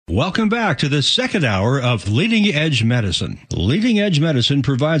Welcome back to the second hour of Leading Edge Medicine. Leading Edge Medicine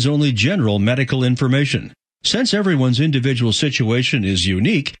provides only general medical information. Since everyone's individual situation is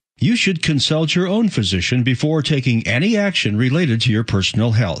unique, you should consult your own physician before taking any action related to your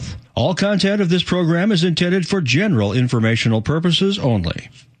personal health. All content of this program is intended for general informational purposes only.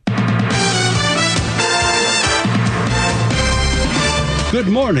 Good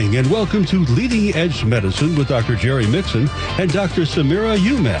morning and welcome to Leading Edge Medicine with Dr. Jerry Mixon and Dr. Samira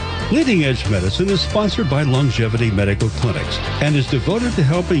Umat. Leading Edge Medicine is sponsored by Longevity Medical Clinics and is devoted to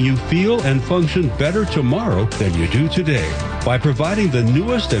helping you feel and function better tomorrow than you do today by providing the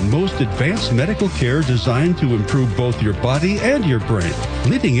newest and most advanced medical care designed to improve both your body and your brain.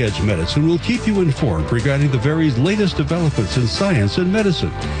 Leading Edge Medicine will keep you informed regarding the very latest developments in science and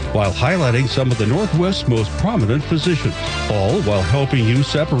medicine while highlighting some of the Northwest's most prominent physicians, all while helping you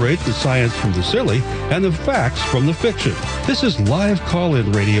separate the science from the silly and the facts from the fiction. This is live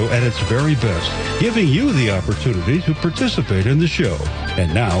call-in radio at its very best, giving you the opportunity to participate in the show.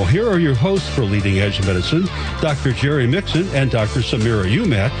 And now, here are your hosts for Leading Edge Medicine, Dr. Jerry Mixon and Dr. Samira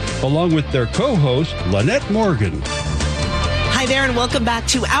Umat, along with their co-host, Lynette Morgan. Hi there, and welcome back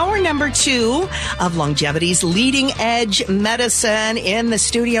to hour number 2 of Longevity's Leading Edge Medicine. In the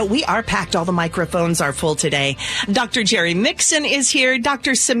studio, we are packed. All the microphones are full today. Dr. Jerry Mixon is here,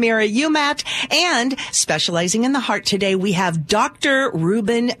 Dr. Samira Umat, and specializing in the heart today, we have Dr.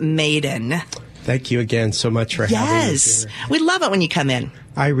 Ruben Maiden. Thank you again so much for having me. Yes, we love it when you come in.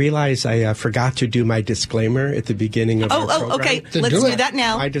 I realize I forgot to do my disclaimer at the beginning of our program. Okay. Let's do that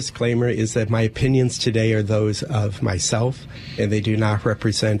now. My disclaimer is that my opinions today are those of myself, and they do not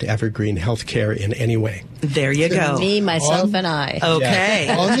represent Evergreen Healthcare in any way. There you go. Me, myself, and I. Okay.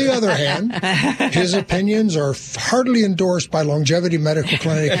 Yeah. On the other hand, his opinions are heartily endorsed by Longevity Medical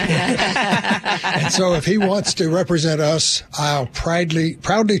Clinic. And so if he wants to represent us, I'll proudly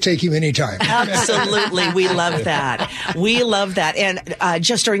take him anytime. Absolutely. We love that. We love that. And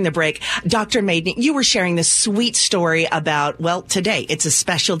just during the break, Dr. Maiden, you were sharing this sweet story about, well, today, it's a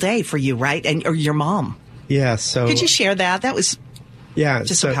special day for you, right? Or your mom. Yeah. So could you share that? That was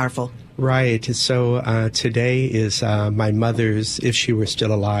just so powerful. Right. So today is my mother's, if she were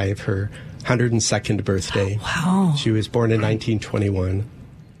still alive, her 102nd birthday. Wow. She was born in 1921.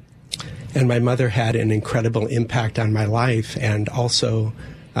 And my mother had an incredible impact on my life and also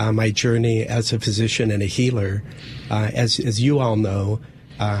my journey as a physician and a healer. As you all know,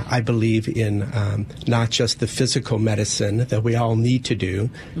 I believe in not just the physical medicine that we all need to do.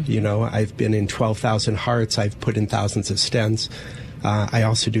 Mm-hmm. You know, I've been in 12,000 hearts. I've put in thousands of stents. I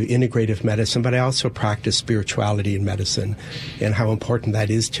also do integrative medicine, but I also practice spirituality in medicine and how important that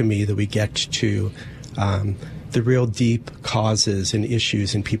is to me that we get to the real deep causes and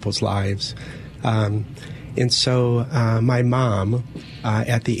issues in people's lives. And so my mom,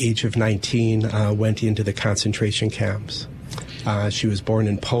 at the age of 19, went into the concentration camps. She was born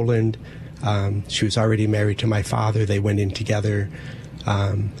in Poland. She was already married to my father. They went in together.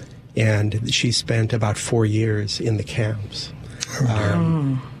 And she spent about 4 years in the camps.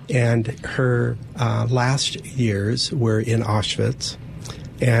 And her last years were in Auschwitz.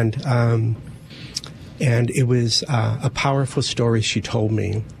 And it was a powerful story she told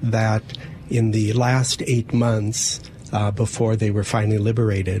me that in the last 8 months before they were finally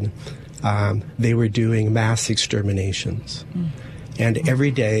liberated, they were doing mass exterminations. And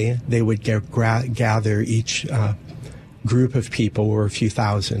every day they would gather each group of people, or a few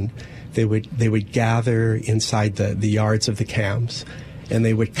thousand. They would gather inside the yards of the camps, and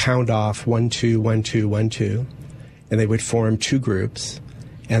they would count off 1, 2, 1, 2, 1, 2, and they would form 2 groups.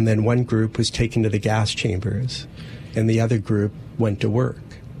 And then one group was taken to the gas chambers, and the other group went to work.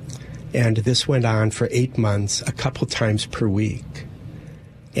 And this went on for 8 months, a couple times per week.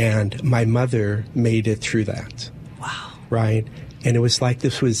 And my mother made it through that. Wow. Right? And it was like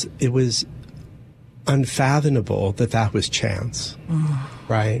it was unfathomable that was chance.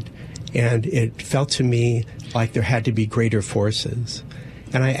 Right? And it felt to me like there had to be greater forces.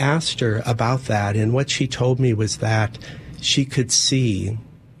 And I asked her about that, and what she told me was that she could see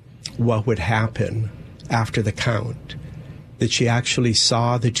what would happen after the count. That she actually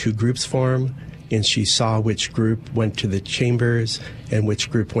saw the 2 groups form, and she saw which group went to the chambers and which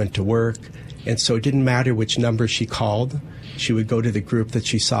group went to work. And so it didn't matter which number she called, she would go to the group that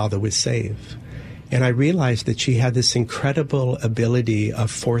she saw that was safe. And I realized that she had this incredible ability of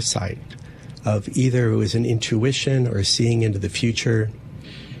foresight, of either it was an intuition or seeing into the future.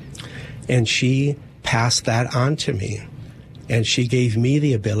 And she passed that on to me. And she gave me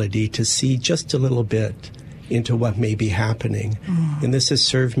the ability to see just a little bit into what may be happening. And this has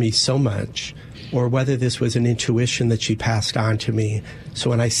served me so much or whether this was an intuition that she passed on to me. So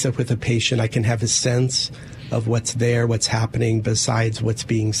when I sit with a patient, I can have a sense of what's there, what's happening besides what's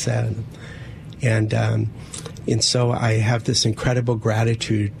being said. And so I have this incredible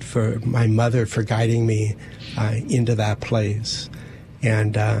gratitude for my mother for guiding me into that place.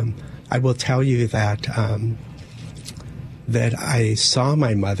 And I will tell you that that I saw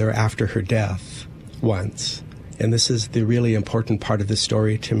my mother after her death once. And this is the really important part of the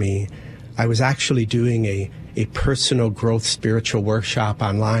story to me. I was actually doing a personal growth spiritual workshop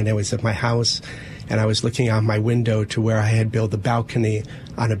online. I was at my house, and I was looking out my window to where I had built a balcony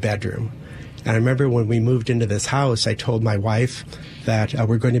on a bedroom. And I remember when we moved into this house, I told my wife that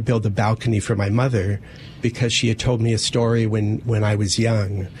we're going to build a balcony for my mother because she had told me a story when I was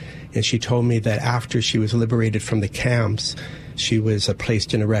young. And she told me that after she was liberated from the camps, she was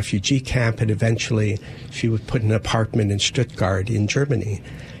placed in a refugee camp, and eventually she was put in an apartment in Stuttgart in Germany.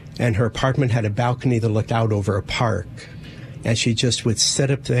 And her apartment had a balcony that looked out over a park. And she just would sit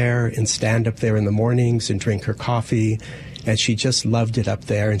up there and stand up there in the mornings and drink her coffee. And she just loved it up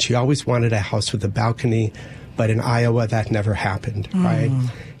there. And she always wanted a house with a balcony. But in Iowa, that never happened, right?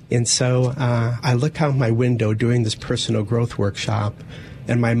 And so I look out my window during this personal growth workshop,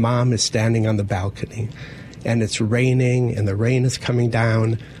 and my mom is standing on the balcony. And it's raining, and the rain is coming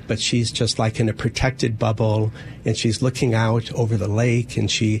down, but she's just like in a protected bubble, and she's looking out over the lake, and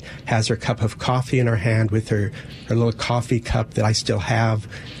she has her cup of coffee in her hand with her little coffee cup that I still have,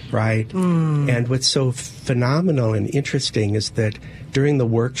 right? And what's so phenomenal and interesting is that during the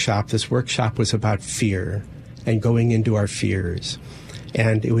workshop, this workshop was about fear and going into our fears.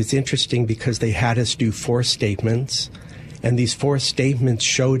 And it was interesting because they had us do 4 statements, and these 4 statements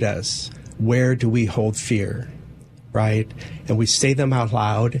showed us where do we hold fear, right? And we say them out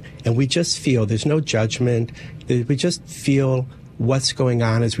loud, and we just feel, there's no judgment, we just feel what's going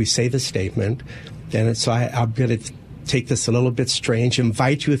on as we say the statement. And so I'm going to take this a little bit strange,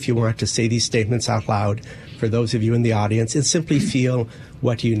 invite you if you want to say these statements out loud for those of you in the audience, and simply feel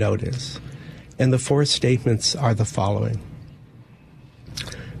what you notice. And the 4 statements are the following.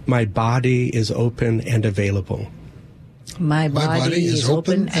 My body is open and available. My body is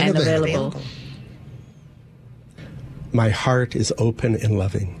open and available. My heart is open and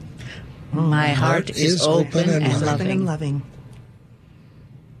loving. My heart is open and loving.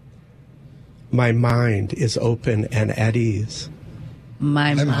 My mind is open and at ease.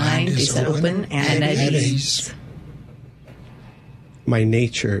 My mind is open and at ease. My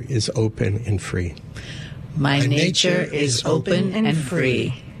nature is open and free. My nature is open and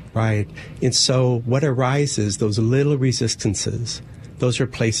free. Right. And so what arises, those little resistances, those are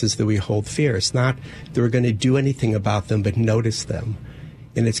places that we hold fear. It's not that we're going to do anything about them, but notice them.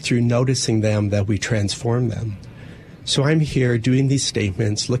 And it's through noticing them that we transform them. So I'm here doing these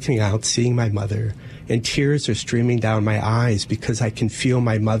statements, looking out, seeing my mother, and tears are streaming down my eyes because I can feel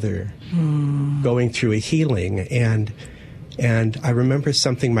my mother going through a healing. And I remember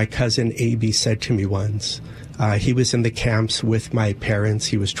something my cousin A.B. said to me once. He was in the camps with my parents.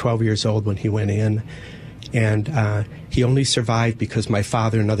 He was 12 years old when he went in. And he only survived because my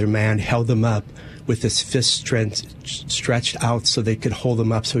father, another man, held him up with his fist stretched out so they could hold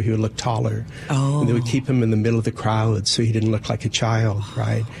him up so he would look taller. And they would keep him in the middle of the crowd so he didn't look like a child,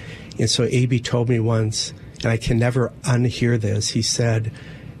 right? And so A.B. told me once, and I can never unhear this, he said,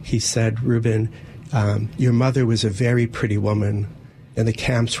 Reuben, your mother was a very pretty woman, and the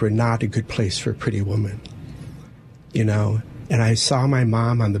camps were not a good place for a pretty woman. You know, and I saw my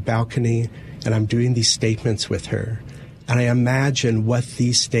mom on the balcony, and I'm doing these statements with her, and I imagine what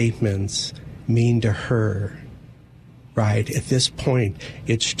these statements mean to her, right? At this point,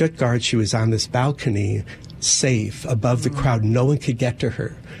 at Stuttgart, she was on this balcony, safe, above the crowd. No one could get to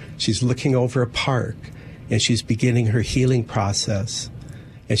her. She's looking over a park, and she's beginning her healing process,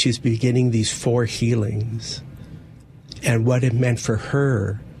 and she's beginning these 4 healings, and what it meant for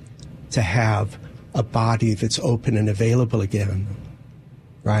her to have a body that's open and available again,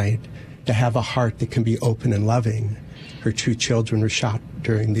 right? To have a heart that can be open and loving. Her 2 children were shot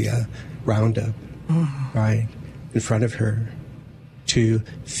during the roundup, right, in front of her. To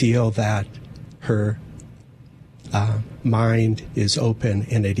feel that her mind is open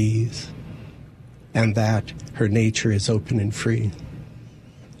and at ease, and that her nature is open and free.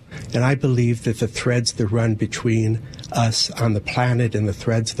 And I believe that the threads that run between us on the planet and the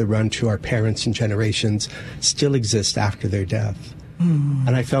threads that run to our parents and generations still exist after their death.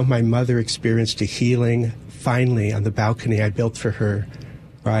 And I felt my mother experienced a healing finally on the balcony I built for her,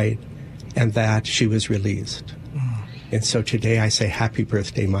 right? And that she was released. And so today I say, happy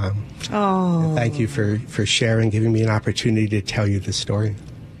birthday, Mom. Oh. And thank you for sharing, giving me an opportunity to tell you this story.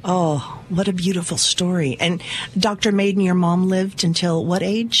 Oh, What a beautiful story. And Dr. Maiden, your mom lived until what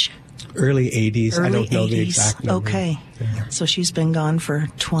age? Early 80s. Early I don't know 80s. the exact number. Okay. Yeah. So she's been gone for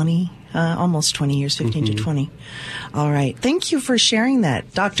 20, almost 20 years, 15 to 20. All right. Thank you for sharing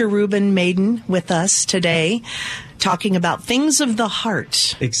that. Dr. Reuben Maiden with us today, talking about things of the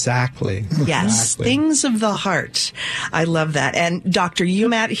heart. Exactly. Yes, Exactly. things of the heart. I love that. And Dr.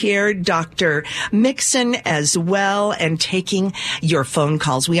 Umat here, Dr. Mixon as well, and taking your phone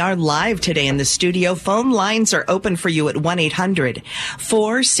calls. We are live today in the studio. Phone lines are open for you at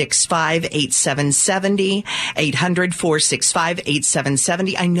 1-800-465-8770,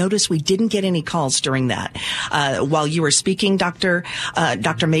 800-465-8770. I noticed we didn't get any calls during that while you were speaking, Dr.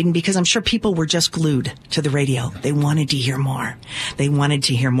 Maiden, because I'm sure people were just glued to the radio. They wanted to hear more. They wanted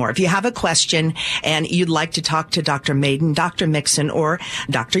to hear more. If you have a question and you'd like to talk to Dr. Maiden, Dr. Mixon, or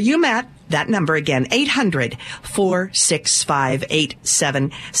Dr. Umat, that number again,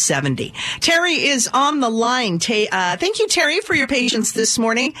 800-465-8770. Terry is on the line. Thank you, Terry, for your patience this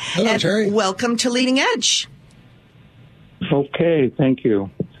morning. Hello, Terry. Welcome to Leading Edge. Okay, thank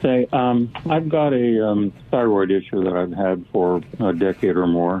you. I've got a thyroid issue that I've had for a decade or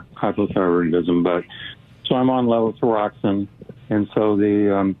more, hypothyroidism, so I'm on levothyroxine, and so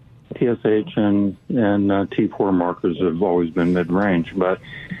the TSH and T4 markers have always been mid-range. But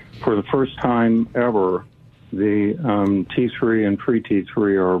for the first time ever, the T3 and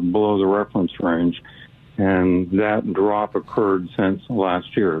pre-T3 are below the reference range, and that drop occurred since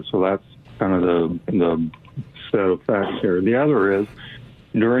last year. So that's kind of the set of facts here. The other is,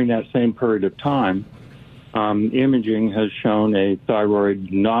 during that same period of time, imaging has shown a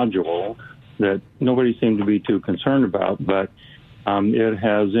thyroid nodule that nobody seemed to be too concerned about, but it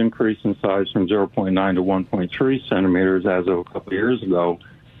has increased in size from 0.9 to 1.3 centimeters as of a couple of years ago.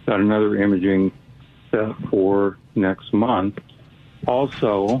 Got another imaging set for next month.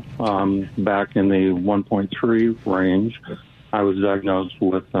 Also, back in the 1.3 range, I was diagnosed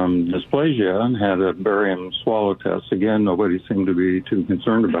with dysplasia and had a barium swallow test. Again, nobody seemed to be too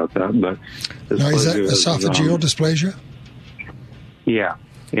concerned about that. But now, is that esophageal dysplasia? Yeah.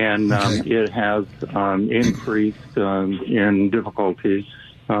 And it has increased in difficulty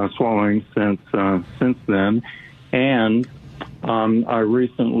swallowing since then. And I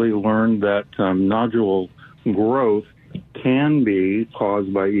recently learned that nodule growth can be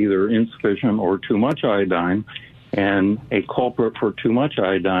caused by either insufficient or too much iodine. And a culprit for too much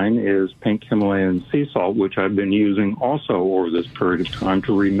iodine is pink Himalayan sea salt, which I've been using also over this period of time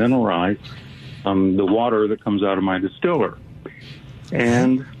to remineralize the water that comes out of my distiller.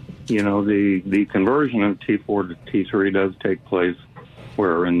 And, you know, the conversion of T4 to T3 does take place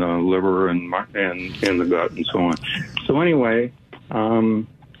where in the liver and in the gut and so on. So anyway,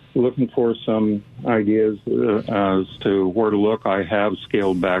 looking for some ideas as to where to look. I have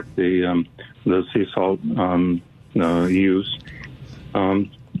scaled back the sea salt use.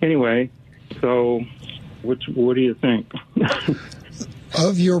 Anyway, so what do you think?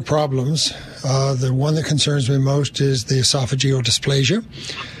 Of your problems, the one that concerns me most is the esophageal dysplasia,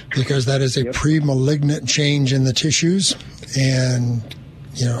 because that is a pre-malignant change in the tissues. And,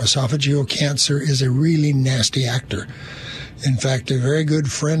 you know, esophageal cancer is a really nasty actor. In fact, a very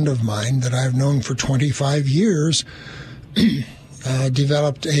good friend of mine that I've known for 25 years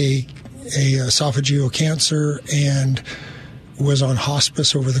developed a esophageal cancer and was on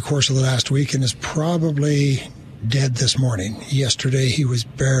hospice over the course of the last week and is probably dead this morning. Yesterday, he was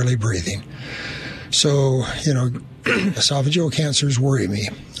barely breathing. So, you know, esophageal cancers worry me.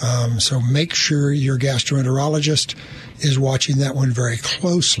 So make sure your gastroenterologist is watching that one very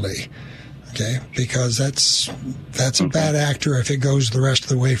closely, okay? Because that's a bad actor if it goes the rest of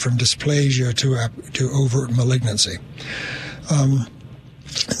the way from dysplasia to overt malignancy.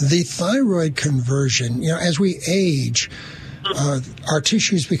 The thyroid conversion, you know, as we age, our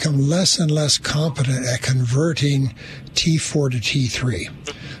tissues become less and less competent at converting T4 to T3.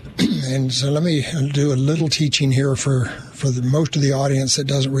 And so let me do a little teaching here for most of the audience that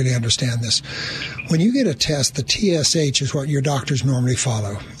doesn't really understand this. When you get a test, the TSH is what your doctors normally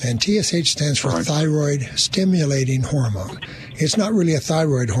follow. And TSH stands for thyroid stimulating hormone. It's not really a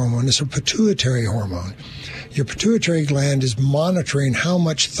thyroid hormone. It's a pituitary hormone. Your pituitary gland is monitoring how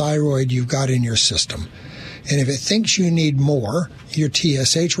much thyroid you've got in your system. And if it thinks you need more, your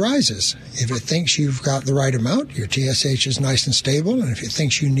TSH rises. If it thinks you've got the right amount, your TSH is nice and stable. And if it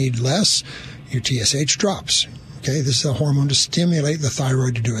thinks you need less, your TSH drops. Okay, this is a hormone to stimulate the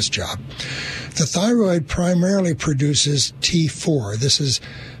thyroid to do its job. The thyroid primarily produces T4. This is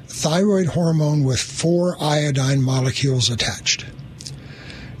thyroid hormone with 4 iodine molecules attached.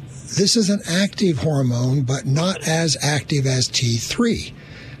 This is an active hormone, but not as active as T3.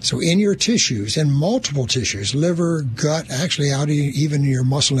 So in your tissues, in multiple tissues, liver, gut, actually out even your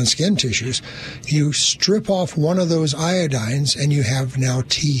muscle and skin tissues, you strip off one of those iodines and you have now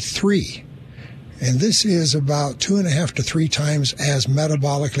T3. And this is about 2.5 to 3 times as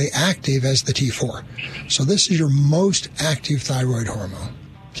metabolically active as the T4. So this is your most active thyroid hormone.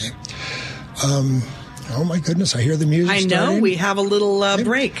 Okay. Oh my goodness, I hear the music I know, starting. we have a little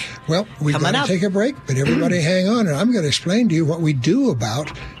break. Well, we've got to take a break, but everybody hang on, and I'm going to explain to you what we do about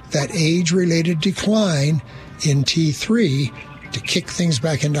that age-related decline in T3 to kick things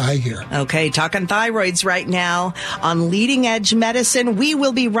back into high gear. Okay, talking thyroids right now on Leading Edge Medicine. We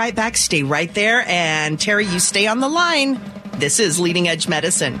will be right back. Stay right there. And Terry, you stay on the line. This is Leading Edge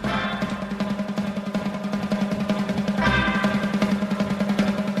Medicine.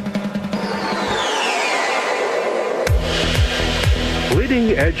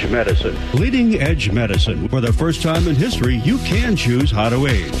 Leading Edge Medicine. Leading Edge Medicine. For the first time in history, you can choose how to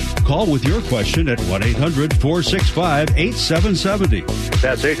age. Call with your question at 1-800-465-8770.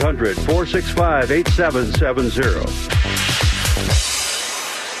 That's 800-465-8770.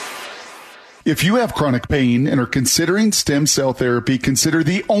 If you have chronic pain and are considering stem cell therapy, consider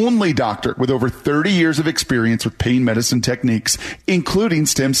the only doctor with over 30 years of experience with pain medicine techniques, including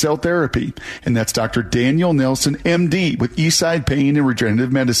stem cell therapy. And that's Dr. Daniel Nelson, MD, with Eastside Pain and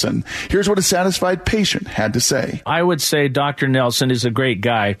Regenerative Medicine. Here's what a satisfied patient had to say. I would say Dr. Nelson is a great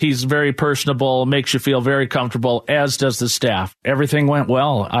guy. He's very personable, makes you feel very comfortable, as does the staff. Everything went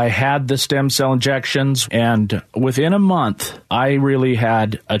well. I had the stem cell injections, and within a month, I really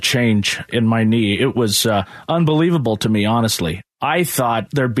had a change in my knee. It was unbelievable to me, honestly. I thought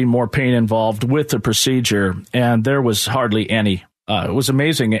there'd be more pain involved with the procedure, and there was hardly any. It was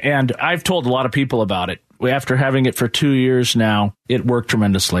amazing, and I've told a lot of people about it. After having it for 2 years now, it worked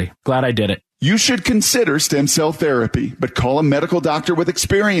tremendously. Glad I did it. You should consider stem cell therapy, but call a medical doctor with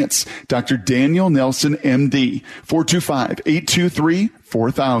experience. Dr. Daniel Nelson, MD,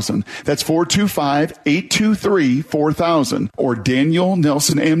 425-823-4000. That's 425-823-4000 or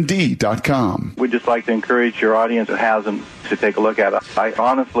DanielNelsonMD.com. We'd just like to encourage your audience that hasn't to take a look at it. I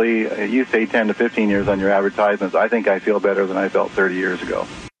honestly, you say 10 to 15 years on your advertisements. I think I feel better than I felt 30 years ago.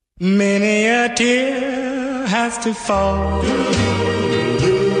 Many a tear has to fall,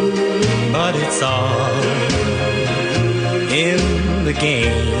 but it's all in the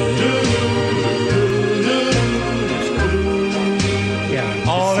game. Yeah,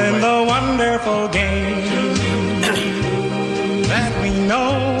 all in the wonderful game that we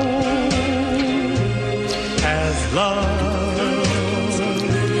know as love.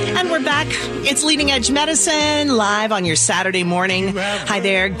 And we're back. It's Leading Edge Medicine, live on your Saturday morning. Hi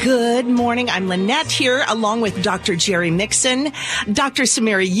there. Good morning. I'm Lynette here, along with Dr. Jerry Mixon, Dr.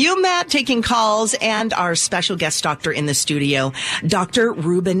 Samira Umat taking calls, and our special guest doctor in the studio, Dr.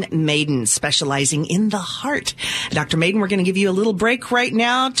 Ruben Maiden, specializing in the heart. Dr. Maiden, we're going to give you a little break right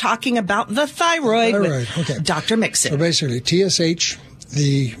now, talking about the thyroid with Dr. Mixon. So basically, TSH,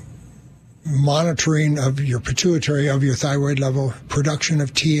 the monitoring of your pituitary, of your thyroid level, production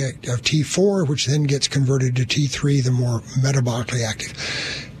of T4, which then gets converted to T3, the more metabolically active.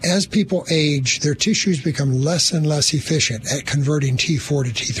 As people age, their tissues become less and less efficient at converting T4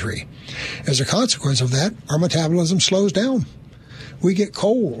 to T3. As a consequence of that, our metabolism slows down. We get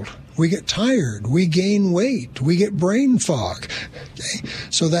cold. We get tired. We gain weight. We get brain fog. Okay?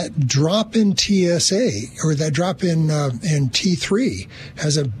 So that drop in TSA, or that drop in T3,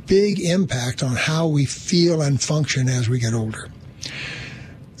 has a big impact on how we feel and function as we get older.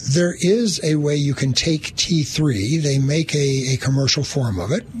 There is a way you can take T3. They make a commercial form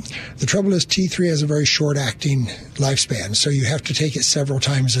of it. The trouble is T3 has a very short-acting lifespan, so you have to take it several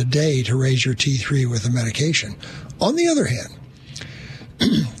times a day to raise your T3 with a medication. On the other hand,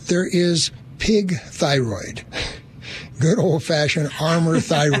 there is pig thyroid, good old-fashioned Armour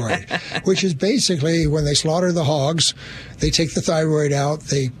thyroid, which is basically when they slaughter the hogs, they take the thyroid out,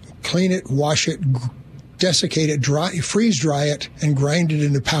 they clean it, wash it, desiccate it, freeze-dry it, and grind it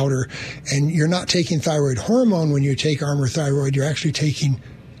into powder. And you're not taking thyroid hormone when you take Armour thyroid. You're actually taking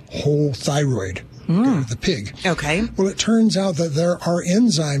whole thyroid, the pig. Okay. Well, it turns out that there are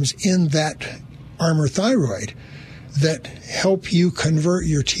enzymes in that Armour thyroid that help you convert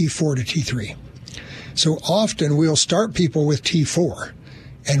your T4 to T3. So often we'll start people with T4,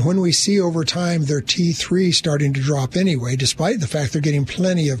 and when we see over time their T3 starting to drop anyway, despite the fact they're getting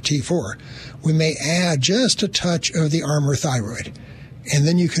plenty of T4, we may add just a touch of the Armour thyroid. And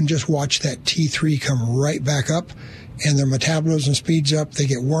then you can just watch that T3 come right back up, and their metabolism speeds up. They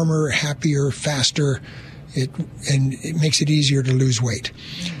get warmer, happier, faster, and it makes it easier to lose weight.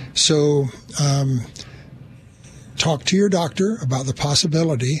 So talk to your doctor about the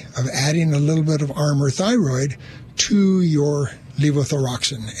possibility of adding a little bit of Armour thyroid to your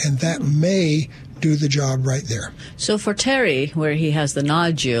levothyroxine, and that may do the job right there. So for Terry, where he has the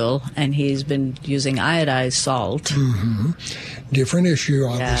nodule and he's been using iodized salt. Different issue,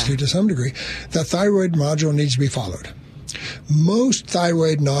 obviously, to some degree. The thyroid nodule needs to be followed. Most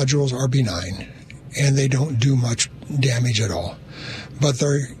thyroid nodules are benign, and they don't do much damage at all. But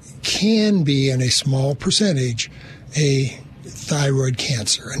there can be, in a small percentage, a thyroid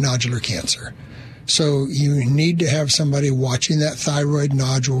cancer, a nodular cancer. So you need to have somebody watching that thyroid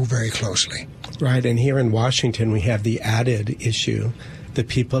nodule very closely. Right, and here in Washington, we have the added issue. The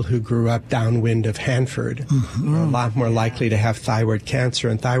people who grew up downwind of Hanford are a lot more likely to have thyroid cancer,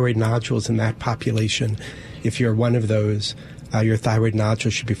 and thyroid nodules in that population, if you're one of those, your thyroid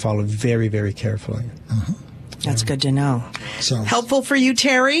nodule should be followed very, very carefully. That's good to know. So Helpful for you,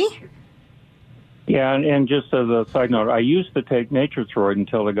 Terry? Yeah, and just as a side note, I used to take Nature-Throid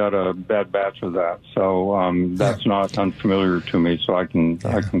until I got a bad batch of that. So that's not unfamiliar to me. So I can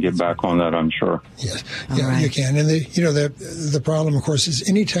get back on that, I'm sure. Yes, you can. And the problem, of course, is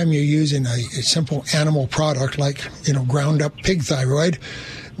anytime you're using a simple animal product like ground up pig thyroid,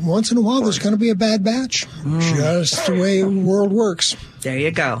 once in a while there's going to be a bad batch. Just the way the world works. There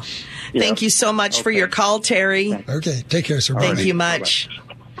you go. Yeah. Thank you so much for your call, Terry. Okay, take care, sir. Thank you much. Bye-bye.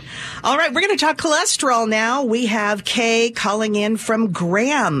 All right, we're going to talk cholesterol now. We have Kay calling in from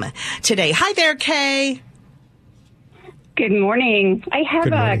Graham today. Hi there, Kay. Good morning. I have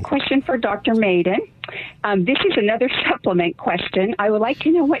a question for Dr. Maiden. This is another supplement question. I would like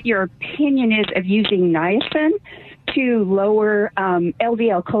to know what your opinion is of using niacin to lower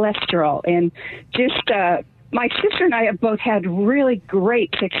LDL cholesterol. And just my sister and I have both had really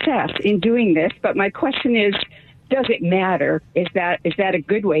great success in doing this, but my question is, does it matter? Is that a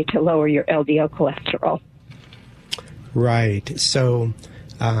good way to lower your LDL cholesterol? Right. So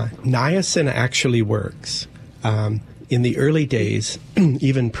niacin actually works. In the early days,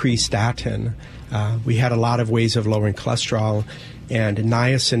 even pre-statin, we had a lot of ways of lowering cholesterol, and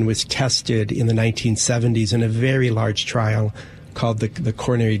niacin was tested in the 1970s in a very large trial called the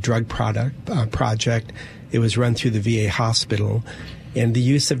Coronary Drug Project. It was run through the VA hospital. And the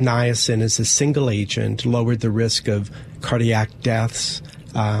use of niacin as a single agent lowered the risk of cardiac deaths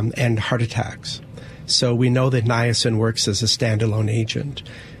and heart attacks. So we know that niacin works as a standalone agent.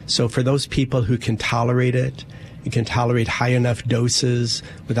 So for those people who can tolerate it, you can tolerate high enough doses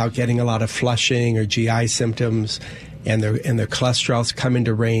without getting a lot of flushing or GI symptoms, and their cholesterols come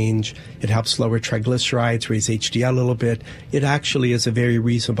into range. It helps lower triglycerides, raise HDL a little bit. It actually is a very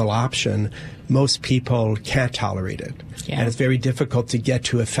reasonable option. Most people can't tolerate it. Yeah. And it's very difficult to get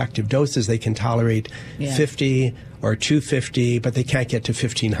to effective doses. They can tolerate 50 or 250, but they can't get to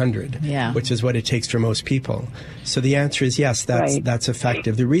 1,500, which is what it takes for most people. So the answer is yes, that's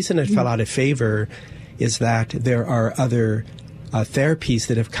effective. The reason it fell out of favor is that there are other therapies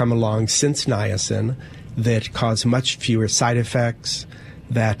that have come along since niacin that cause much fewer side effects,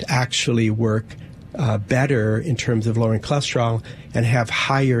 that actually work better in terms of lowering cholesterol and have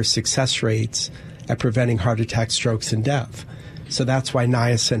higher success rates at preventing heart attacks, strokes, and death. So that's why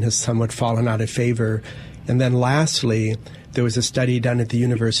niacin has somewhat fallen out of favor. And then lastly, there was a study done at the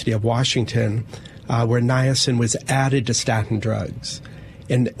University of Washington where niacin was added to statin drugs.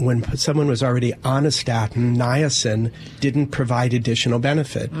 And when someone was already on a statin, niacin didn't provide additional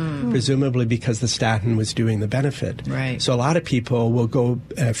benefit, presumably because the statin was doing the benefit. Right. So a lot of people will go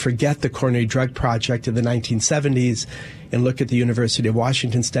forget the Coronary Drug Project of the 1970s and look at the University of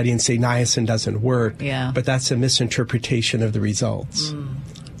Washington study and say niacin doesn't work. Yeah. But that's a misinterpretation of the results.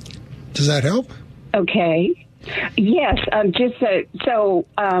 Does that help? Okay. Yes.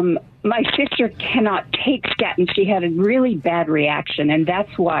 My sister cannot take statins. She had a really bad reaction, and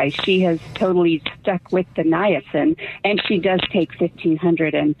that's why she has totally stuck with the niacin, and she does take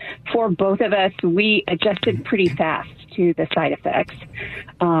 1,500. And for both of us, we adjusted pretty fast to the side effects.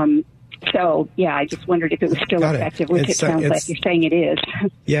 I just wondered if it was still effective, which it sounds like you're saying it is.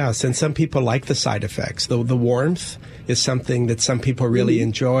 Yes, and some people like the side effects. The warmth is something that some people really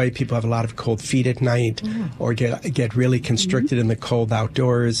enjoy. People have a lot of cold feet at night or get really constricted in the cold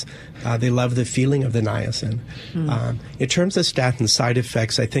outdoors. They love the feeling of the niacin. In terms of statin side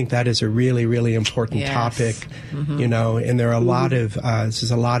effects, I think that is a really, really important topic. And there are a lot of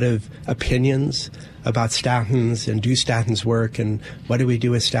there's a lot of opinions about statins and do statins work and what do we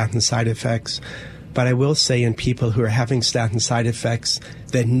do with statin side effects. But I will say in people who are having statin side effects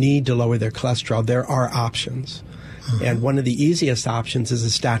that need to lower their cholesterol, there are options. And one of the easiest options is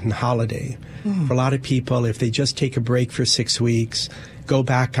a statin holiday. For a lot of people, if they just take a break for 6 weeks, go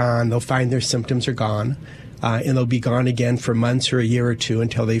back on, they'll find their symptoms are gone. and they'll be gone again for months or a year or two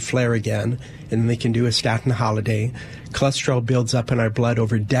until they flare again, and then they can do a statin holiday. Cholesterol builds up in our blood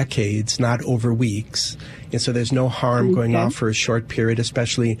over decades, not over weeks. And so there's no harm going off for a short period,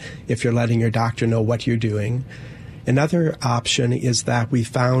 especially if you're letting your doctor know what you're doing. Another option is that we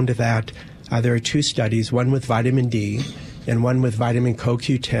found that there are 2 studies, one with vitamin D and one with vitamin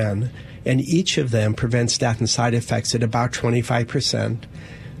CoQ10, and each of them prevents statin side effects at about 25%.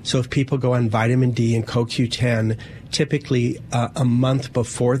 So if people go on vitamin D and CoQ10, typically a month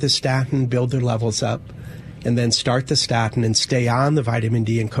before the statin, build their levels up, and then start the statin and stay on the vitamin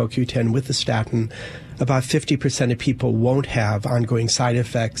D and CoQ10 with the statin, about 50% of people won't have ongoing side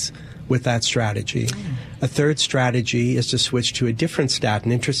effects with that strategy. A third strategy is to switch to a different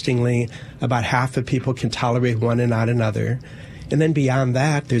statin. Interestingly, about half of people can tolerate one and not another. And then beyond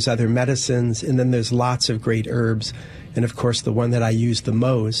that, there's other medicines, and then there's lots of great herbs. And of course, the one that I use the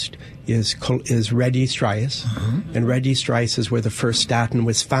most is red yeast rice. And red yeast rice is where the first statin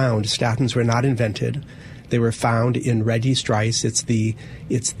was found. Statins were not invented; they were found in red yeast rice. It's the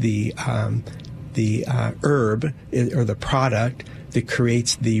herb or the product that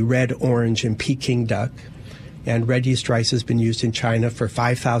creates the red, orange, and Peking duck. And red yeast rice has been used in China for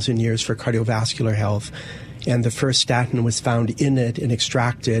 5,000 years for cardiovascular health. And the first statin was found in it and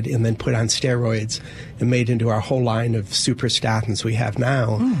extracted and then put on steroids and made into our whole line of super statins we have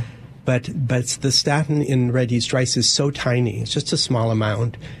now. But the statin in red yeast rice is so tiny. It's just a small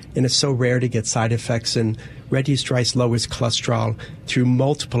amount, and it's so rare to get side effects. And red yeast rice lowers cholesterol through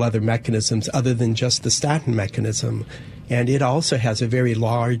multiple other mechanisms other than just the statin mechanism. And it also has a very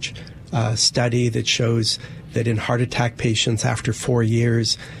large study that shows that in heart attack patients after 4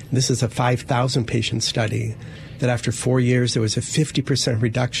 years, this is a 5,000 patient study, that after 4 years there was a 50%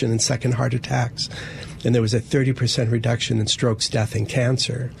 reduction in second heart attacks, and there was a 30% reduction in strokes, death, and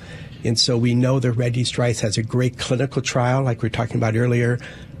cancer. And so we know the red yeast rice has a great clinical trial, like we were talking about earlier.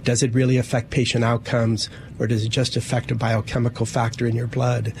 Does it really affect patient outcomes, or does it just affect a biochemical factor in your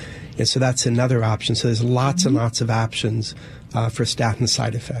blood? And so that's another option. So there's lots and lots of options for statin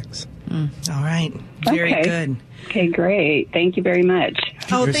side effects. All right. Very good. Okay, great. Thank you very much.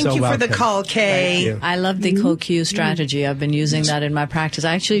 Oh, thank you for the call, Kay. I love the CoQ strategy. I've been using that in my practice.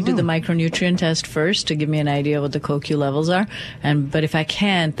 I actually do the micronutrient test first to give me an idea what the CoQ levels are. But if I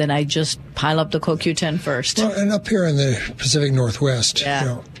can't, then I just pile up the CoQ10 first. Well, and up here in the Pacific Northwest,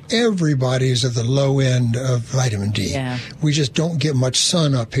 everybody's at the low end of vitamin D. Yeah. We just don't get much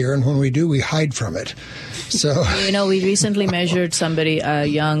sun up here, and when we do, we hide from it. So, we recently measured somebody, a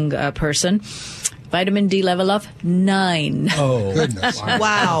young person. Vitamin D level of 9. Oh, goodness.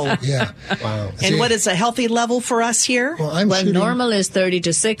 Wow. Yeah. Wow. And what is a healthy level for us here? Well, normal is 30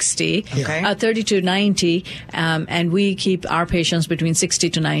 to 60, 30 to 90, and we keep our patients between 60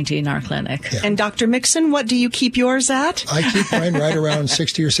 to 90 in our clinic. Yeah. And Dr. Mixon, what do you keep yours at? I keep mine right around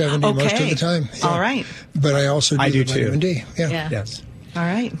 60 or 70 most of the time. Yeah. All right. But I also do the vitamin D. Yeah. Yes. All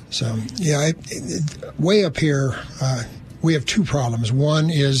right. So, way up here, we have 2 problems. One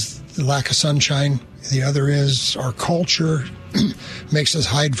is the lack of sunshine. The other is our culture makes us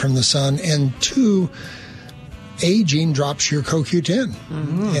hide from the sun. And 2, aging drops your CoQ10.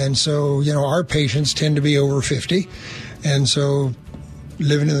 And so, our patients tend to be over 50. And so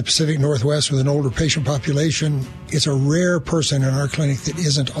living in the Pacific Northwest with an older patient population, it's a rare person in our clinic that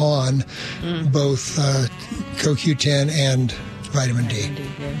isn't on both CoQ10 and vitamin D.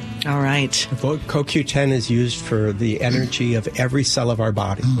 All right. CoQ10 is used for the energy of every cell of our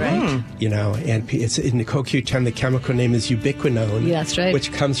body. Right. And it's in the CoQ10, the chemical name is ubiquinone. Yeah, that's right.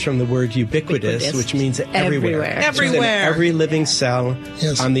 Which comes from the word ubiquitous, which means everywhere. Everywhere. It's in every living cell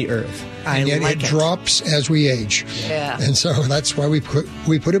on the earth. And yet it drops as we age. Yeah. And so that's why we put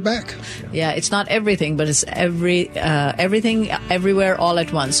it back. Yeah, it's not everything, but it's everything, everywhere, all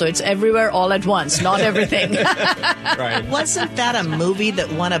at once. So it's everywhere, all at once, not everything. Right. Wasn't that a movie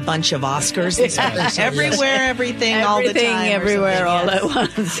that won a bunch of Oscars? Everywhere, everything, all the time. Everywhere, all at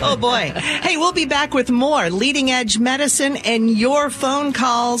once. Oh, boy. Hey, we'll be back with more Leading Edge Medicine and your phone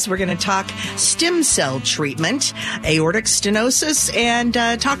calls. We're going to talk stem cell treatment, aortic stenosis, and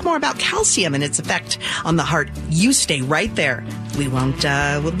talk more about calcium and its effect on the heart. You stay right there.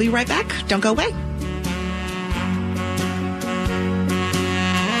 We'll be right back. Don't go away.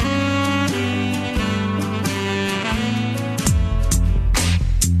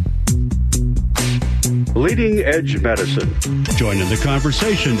 Leading Edge Medicine. Join in the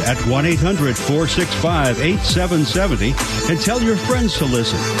conversation at 1-800-465-8770 and tell your friends to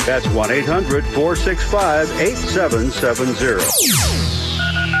listen. That's 1-800-465-8770.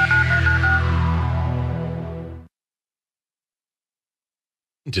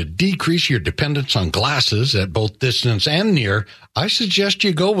 To decrease your dependence on glasses at both distance and near, I suggest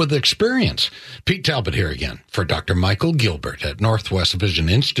you go with experience. Pete Talbot here again for Dr. Michael Gilbert at Northwest Vision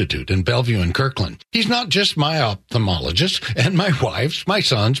Institute in Bellevue and Kirkland. He's not just my ophthalmologist and my wife's, my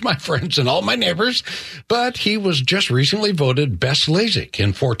son's, my friends, and all my neighbors, but he was just recently voted Best LASIK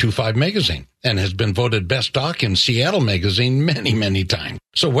in 425 magazine and has been voted Best Doc in Seattle magazine many, many times.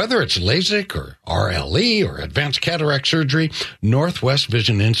 So whether it's LASIK or RLE or advanced cataract surgery, Northwest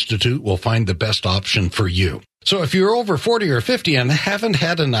Vision Institute will find the best option for you. So if you're over 40 or 50 and haven't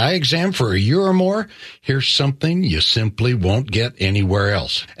had an eye exam for a year or more, here's something you simply won't get anywhere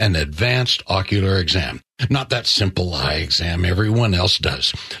else: an advanced ocular exam. Not that simple eye exam everyone else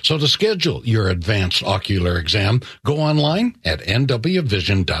does. So to schedule your advanced ocular exam, go online at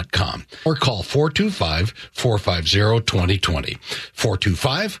nwvision.com or call 425-450-2020.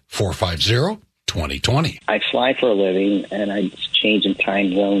 425-450-2020. I fly for a living, and I change in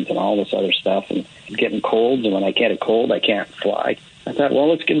time zones and all this other stuff, and I'm getting colds, and when I get a cold, I can't fly. I thought,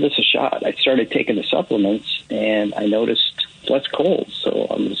 well, let's give this a shot. I started taking the supplements, and I noticed less colds, so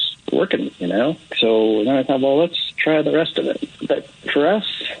I was working, So then I thought, well, let's try the rest of it. But for us,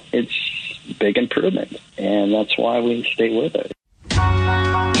 it's big improvement, and that's why we stay with it.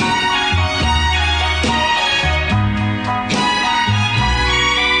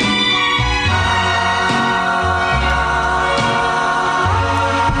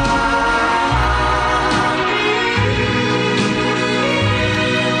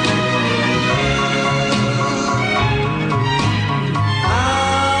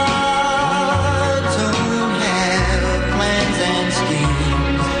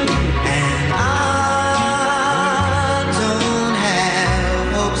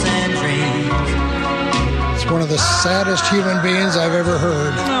 One of the saddest human beings I've ever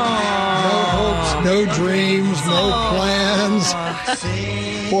heard. Aww. No hopes, no dreams, no plans.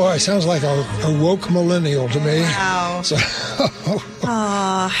 Boy, sounds like a woke millennial to me.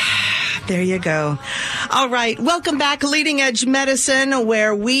 Wow. There you go. All right. Welcome back, Leading Edge Medicine,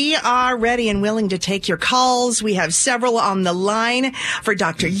 where we are ready and willing to take your calls. We have several on the line for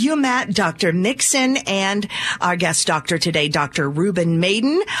Dr. Umat, Dr. Mixon, and our guest doctor today, Dr. Ruben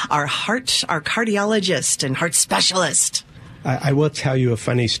Maiden, our cardiologist and heart specialist. I will tell you a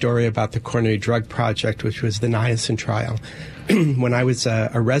funny story about the Coronary Drug Project, which was the niacin trial. When I was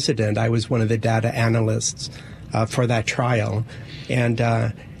a resident, I was one of the data analysts for that trial, and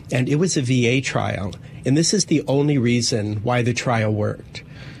it was a VA trial. And this is the only reason why the trial worked.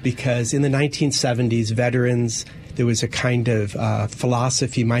 Because in the 1970s, veterans, there was a kind of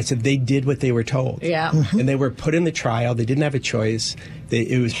philosophy, mindset. They did what they were told. Yeah. And they were put in the trial. They didn't have a choice.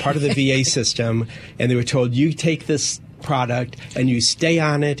 It was part of the VA system. And they were told, you take this product and you stay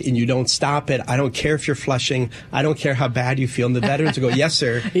on it and you don't stop it. I don't care if you're flushing. I don't care how bad you feel. And the veterans would go, yes,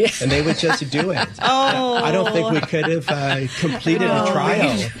 sir. Yeah. And they would just do it. I don't think we could have completed a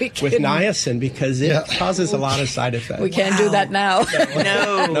trial with niacin because it causes a lot of side effects. We can't do that now.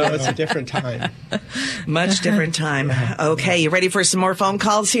 No, it's a different time. Much different time. Okay, you ready for some more phone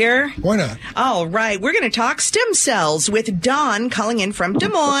calls here? Why not? All right, we're going to talk stem cells with Don calling in from Des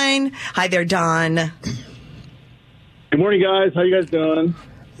Moines. Hi there, Don. Good morning, guys. How you guys doing?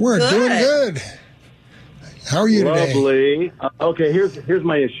 We're doing good. How are you today? Lovely. Okay, here's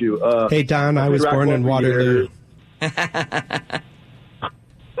my issue. Hey, Don, I was born in Waterloo.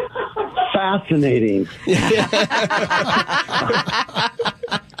 Fascinating.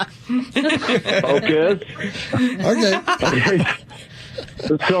 Focus. Okay.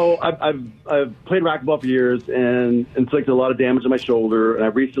 So I've played racquetball for years and inflicted a lot of damage on my shoulder, and I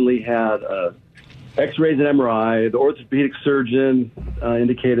recently had X-rays and MRI. The orthopedic surgeon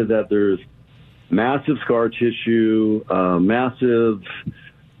indicated that there's massive scar tissue, massive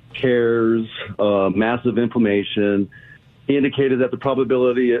tears, massive inflammation. He indicated that the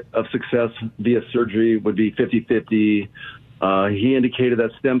probability of success via surgery would be 50-50. He indicated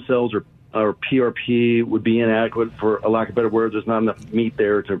that stem cells or PRP would be inadequate, for a lack of better words. There's not enough meat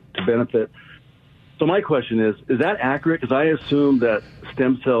there to benefit. So my question is that accurate? Because I assume that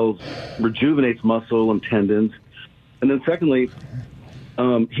stem cells rejuvenates muscle and tendons. And then secondly,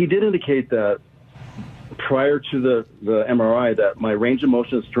 he did indicate that prior to the MRI that my range of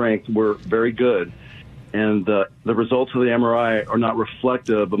motion and strength were very good. And the results of the MRI are not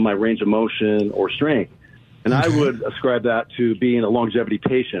reflective of my range of motion or strength. And I would ascribe that to being a longevity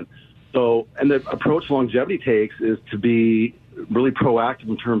patient. So, and the approach longevity takes is to be really proactive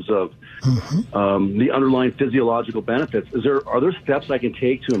in terms of the underlying physiological benefits. Are there steps I can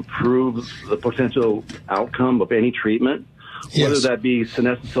take to improve the potential outcome of any treatment, whether that be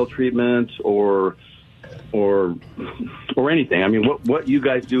senescent cell treatment or or anything. I mean, what you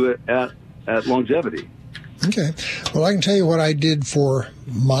guys do at Longevity? Okay. Well, I can tell you what I did for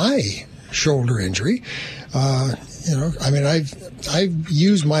my shoulder injury. I've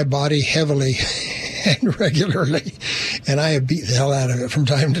used my body heavily and regularly, and I have beat the hell out of it from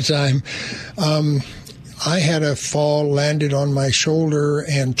time to time. I had a fall, landed on my shoulder,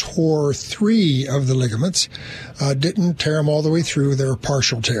 and tore 3 of the ligaments. Didn't tear them all the way through. They were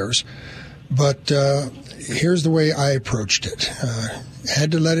partial tears. But here's the way I approached it.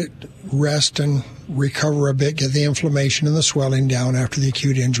 Had to let it rest and recover a bit, get the inflammation and the swelling down after the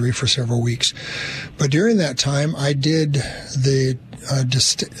acute injury for several weeks. But during that time, I did the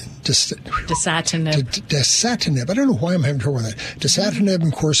dasatinib. I don't know why I'm having trouble with that. Dasatinib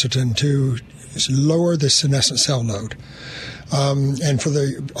and quercetin to lower the senescent cell load. And for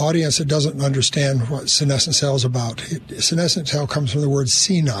the audience that doesn't understand what senescent cell is about, senescent cell comes from the word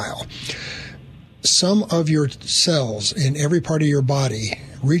senile. Some of your cells in every part of your body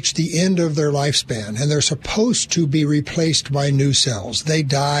reach the end of their lifespan, and they're supposed to be replaced by new cells. They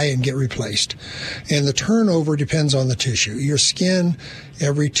die and get replaced. And the turnover depends on the tissue. Your skin,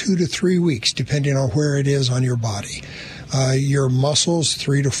 every 2 to 3 weeks, depending on where it is on your body. Your muscles,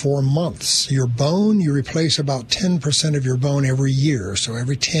 3 to 4 months. Your bone, you replace about 10% of your bone every year. So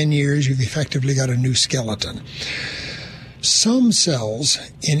every 10 years, you've effectively got a new skeleton. Some cells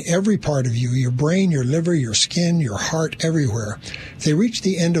in every part of you, your brain, your liver, your skin, your heart, everywhere, they reach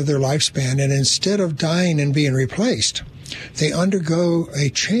the end of their lifespan, and instead of dying and being replaced, they undergo a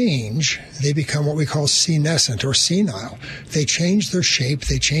change. They become what we call senescent or senile. They change their shape,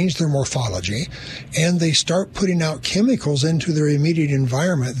 they change their morphology, and they start putting out chemicals into their immediate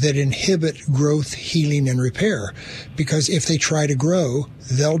environment that inhibit growth, healing, and repair. Because if they try to grow,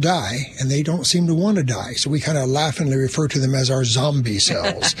 they'll die, and they don't seem to want to die. So we kind of laughingly refer to them as our zombie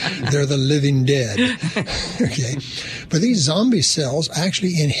cells. They're the living dead. Okay, but these zombie cells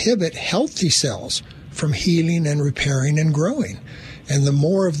actually inhibit healthy cells from healing and repairing and growing. And the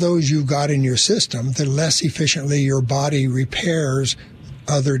more of those you've got in your system, the less efficiently your body repairs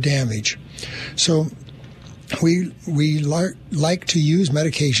other damage. So we like to use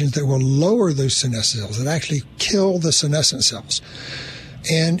medications that will lower those senescent cells, that actually kill the senescent cells.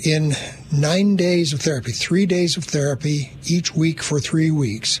 And in 9 days of therapy, 3 days of therapy each week for 3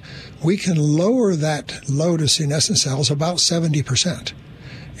 weeks, we can lower that load of senescent cells about 70%.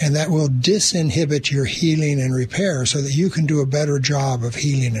 And that will disinhibit your healing and repair so that you can do a better job of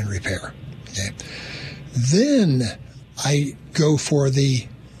healing and repair. Okay. Then I go for the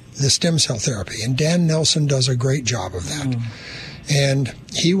stem cell therapy, and Dan Nelson does a great job of that. And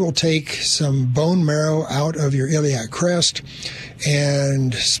he will take some bone marrow out of your iliac crest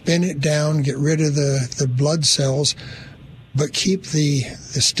and spin it down, get rid of the blood cells, but keep the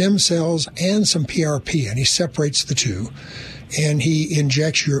stem cells and some PRP, and he separates the two. And he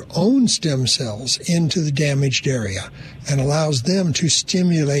injects your own stem cells into the damaged area and allows them to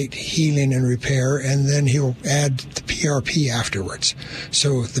stimulate healing and repair, and then he'll add the PRP afterwards.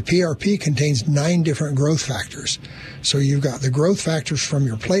 So the PRP contains 9 different growth factors. So you've got the growth factors from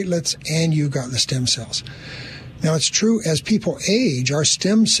your platelets, and you've got the stem cells. Now, it's true, as people age, our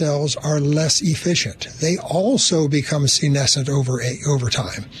stem cells are less efficient. They also become senescent over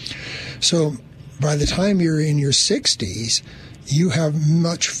time. So by the time you're in your 60s, you have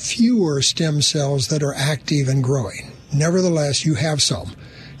much fewer stem cells that are active and growing. Nevertheless, you have some.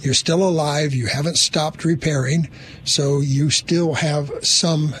 You're still alive. You haven't stopped repairing, so you still have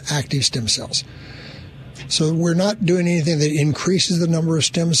some active stem cells. So we're not doing anything that increases the number of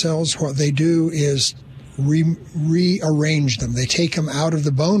stem cells. What they do is rearrange them. They take them out of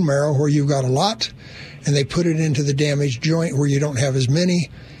the bone marrow where you've got a lot, and they put it into the damaged joint where you don't have as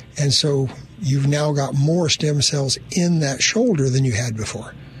many. And so you've now got more stem cells in that shoulder than you had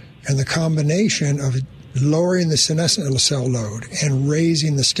before. And the combination of lowering the senescent cell load and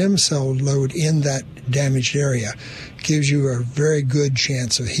raising the stem cell load in that damaged area gives you a very good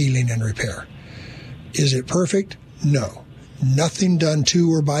chance of healing and repair. Is it perfect? No. Nothing done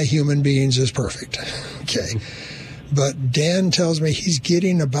to or by human beings is perfect. Okay. But Dan tells me he's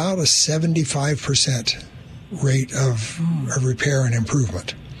getting about a 75% rate of repair and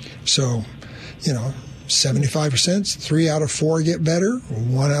improvement. So, 75%, 3 out of 4 get better,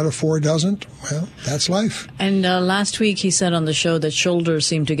 1 out of 4 doesn't. Well, that's life. And last week he said on the show that shoulders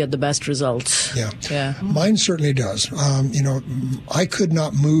seem to get the best results. Yeah. Mine certainly does. I could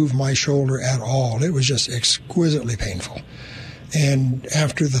not move my shoulder at all. It was just exquisitely painful. And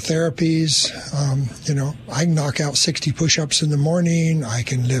after the therapies, I can knock out 60 push-ups in the morning. I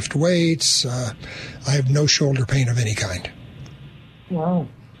can lift weights. I have no shoulder pain of any kind. Wow.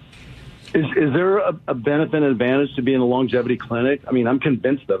 Is there a benefit and advantage to being in a longevity clinic? I mean, I'm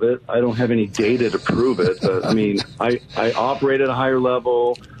convinced of it. I don't have any data to prove it. But, I mean, I operate at a higher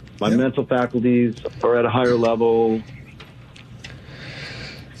level. My mental faculties are at a higher level.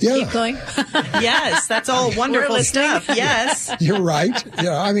 Yeah. Keep going. Yes, that's all wonderful stuff. Yes. You're right.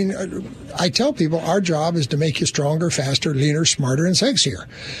 Yeah, I mean, I tell people our job is to make you stronger, faster, leaner, smarter, and sexier.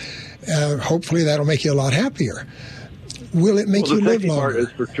 Hopefully that'll make you a lot happier. Will it make you live longer? Part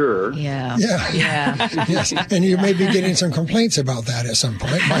is for sure. Yeah. Yes. And you may be getting some complaints about that at some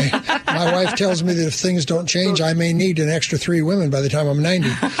point. My wife tells me that if things don't change, I may need an extra 3 women by the time I'm 90.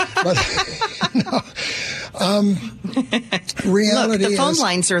 But no. Reality Look, the phone is,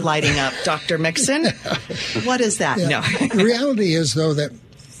 lines are lighting up, Dr. Mixon. What is that? Yeah. No. Reality is, though, that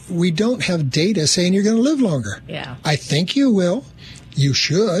we don't have data saying you're going to live longer. Yeah. I think you will. You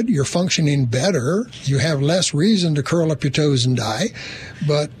should. You're functioning better. You have less reason to curl up your toes and die.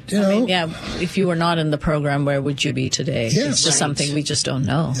 But, you know. If you were not in the program, where would you be today? Yes. It's just something we just don't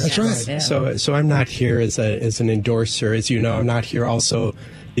know. That's right. Yeah. So I'm not here as an endorser. As you know, I'm not here also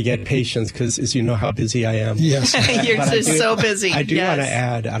to get patients because, as you know, how busy I am. Yes. You're just so busy. I do want to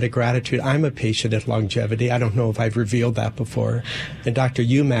add, out of gratitude, I'm a patient at Longevity. I don't know if I've revealed that before. And Dr.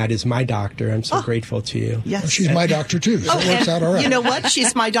 Umat is my doctor. I'm so grateful to you. Yes. Well, she's my doctor, too. So it works out all right. You know what?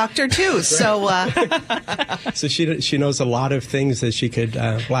 She's my doctor, too. So so she knows a lot of things that she could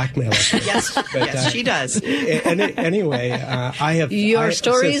blackmail us with. Yes, yes, she does. Anyway, I have... Your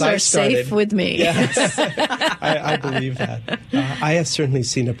stories are safe with me. Yes, I believe that. I have certainly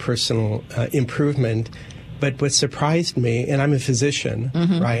seen a personal improvement, but what surprised me, and I'm a physician,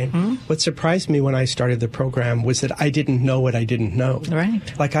 right? What surprised me when I started the program was that I didn't know what I didn't know. Right.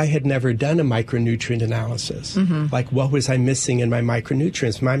 Like I had never done a micronutrient analysis. Like what was I missing in my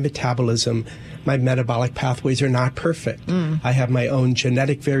micronutrients? My metabolism, my metabolic pathways are not perfect. I have my own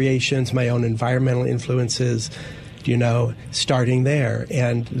genetic variations, my own environmental influences, you know, starting there.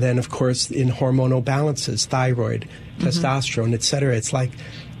 And then, of course, in hormonal balances, thyroid, testosterone, et cetera. It's like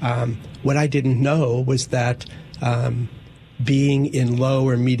what I didn't know was that being in low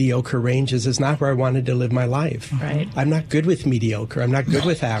or mediocre ranges is not where I wanted to live my life. Right. I'm not good with mediocre. I'm not good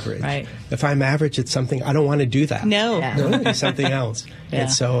with average. Right. If I'm average at something, I don't want to do that. No. I want to do something else. Yeah.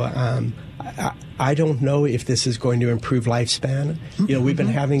 And so I don't know if this is going to improve lifespan. You know, we've been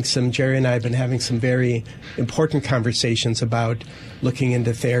having Jerry and I have been having some very important conversations about looking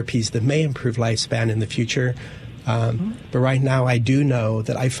into therapies that may improve lifespan in the future. But right now, I do know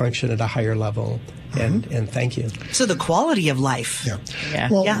that I function at a higher level, and thank you. So the quality of life. Yeah.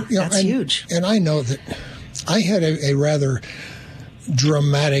 Well, you know, that's huge. And I know that I had a rather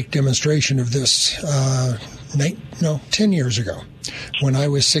dramatic demonstration of this 10 years ago when I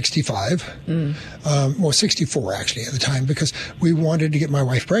was 65. 64 actually at the time, because we wanted to get my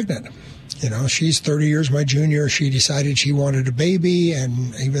wife pregnant. You know, she's 30 years my junior. She decided she wanted a baby,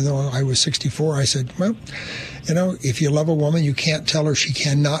 and even though I was 64, I said, well, you know, if you love a woman, you can't tell her she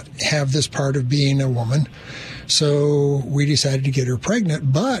cannot have this part of being a woman. So we decided to get her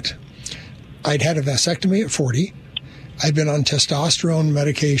pregnant, but I'd had a vasectomy at 40. I'd been on testosterone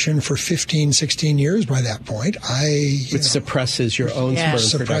medication for 15, 16 years by that point. It suppresses your own sperm production.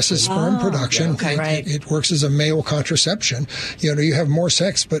 Suppresses sperm production. Okay. Right. It works as a male contraception. You know, you have more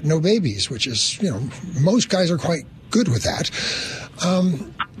sex but no babies, which is, you know, most guys are quite good with that.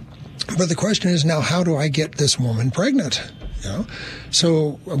 But the question is now, how do I get this woman pregnant? You know?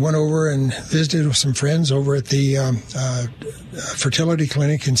 So I went over and visited with some friends over at the fertility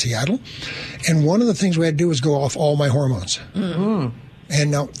clinic in Seattle. And one of the things we had to do was go off all my hormones.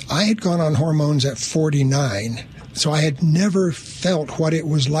 And now I had gone on hormones at 49, so I had never felt what it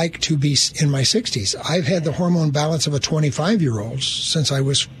was like to be in my 60s. I've had the hormone balance of a 25-year-old since I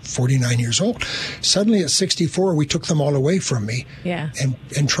was 49 years old. Suddenly at 64, we took them all away from me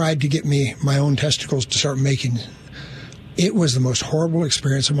and tried to get me my own testicles to start making. It was the most horrible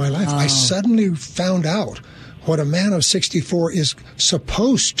experience of my life. I suddenly found out what a man of 64 is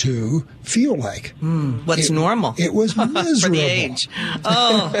supposed to feel like. What's normal? It was miserable. For the age.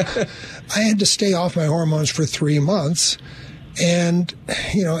 Oh. I had to stay off my hormones for 3 months. And,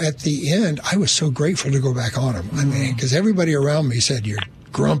 you know, at the end, I was so grateful to go back on them. I mean, because everybody around me said, you're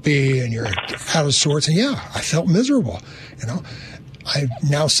grumpy and you're out of sorts. And yeah, I felt miserable, you know. I'm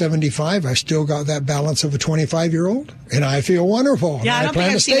now 75. I still got that balance of a 25-year-old, and I feel wonderful. Yeah, I don't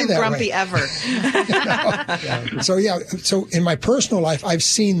think I've seen him grumpy ever. So in my personal life, I've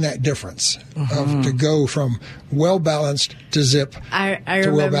seen that difference of to go from well-balanced to zip. I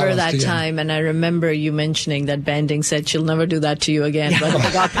remember that time, and I remember you mentioning that Banding said she'll never do that to you again, whether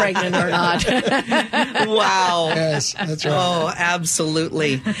I got pregnant or not. Wow. Yes, that's right. Oh,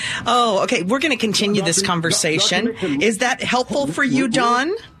 absolutely. Oh, okay. We're going to continue this conversation. Is that helpful for you,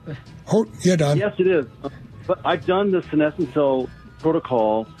 Don? Oh, yeah, Don. Yes, it is. But I've done the senescent cell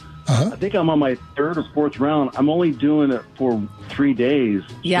protocol. I think I'm on my third or fourth round. I'm only doing it for 3 days.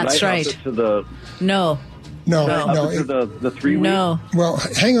 Yeah, that's right. To the No. To the 3 weeks? No. Well,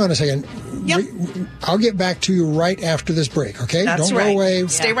 hang on a second. Yep. I'll get back to you right after this break, okay? That's Don't right. go away.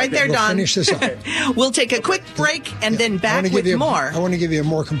 Stay right there, we'll Don. Finish this up. We'll take a quick break and then back with more. I want to give you a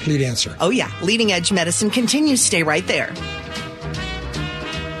more complete answer. Oh, yeah. Leading Edge Medicine continues. Stay right there.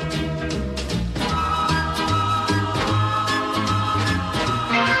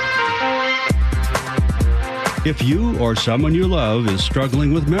 If you or someone you love is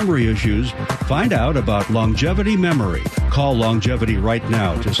struggling with memory issues, find out about Longevity Memory. Call Longevity right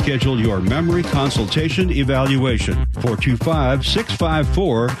now to schedule your memory consultation evaluation.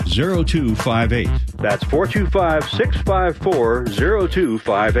 425-654-0258. That's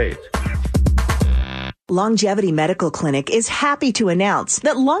 425-654-0258. Longevity Medical Clinic is happy to announce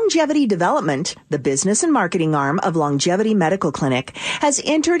that Longevity Development, the business and marketing arm of Longevity Medical Clinic, has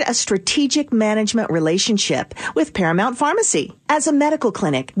entered a strategic management relationship with Paramount Pharmacy. As a medical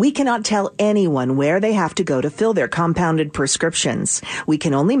clinic, we cannot tell anyone where they have to go to fill their compounded prescriptions. We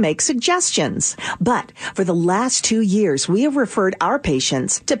can only make suggestions. But for the last 2 years, we have referred our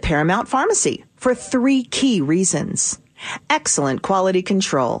patients to Paramount Pharmacy for 3 key reasons. Excellent quality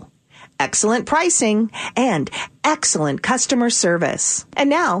control, excellent pricing, and excellent customer service. And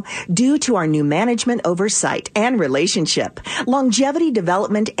now, due to our new management oversight and relationship, Longevity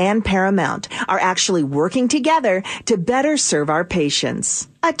Development and Paramount are actually working together to better serve our patients.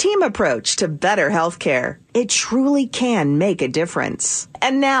 A team approach to better healthcare. It truly can make a difference.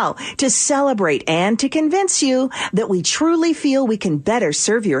 And now, to celebrate and to convince you that we truly feel we can better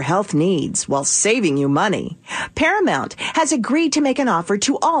serve your health needs while saving you money, Paramount has agreed to make an offer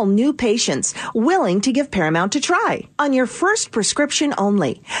to all new patients willing to give Paramount a try. On your first prescription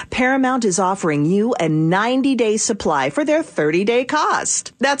only, Paramount is offering you a 90-day supply for their 30-day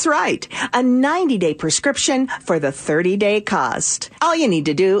cost. That's right, a 90-day prescription for the 30-day cost. All you need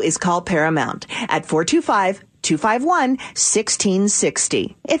to do is call Paramount at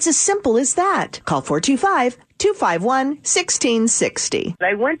 425-251-1660. It's as simple as that. Call 425-251-1660.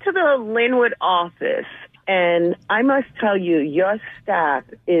 I went to the Linwood office, and I must tell you, your staff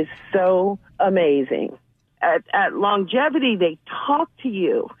is so amazing. At Longevity, they talk to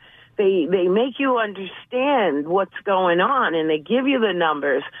you. They make you understand what's going on, and they give you the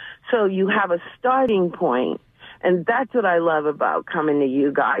numbers so you have a starting point. And that's what I love about coming to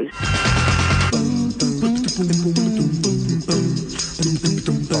you guys.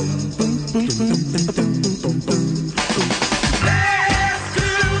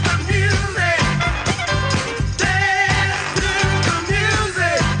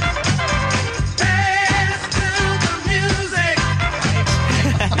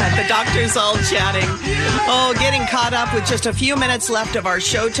 The doctors all chatting. Oh, getting caught up with just a few minutes left of our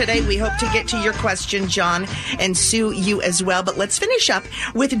show today. We hope to get to your question, John, and Sue, you as well. But let's finish up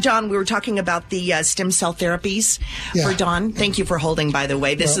with Don. We were talking about the stem cell therapies for Don. Thank you for holding, by the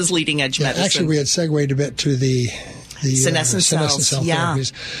way. This is Leading Edge Medicine. Actually, we had segued a bit to the senescent cell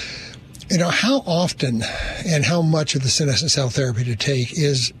therapies. You know, how often and how much of the senescent cell therapy to take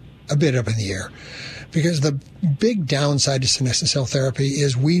is a bit up in the air. Because the big downside to senescent cell therapy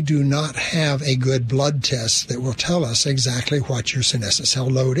is we do not have a good blood test that will tell us exactly what your senescent cell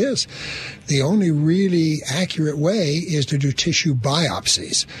load is. The only really accurate way is to do tissue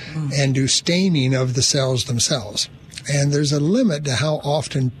biopsies and do staining of the cells themselves. And there's a limit to how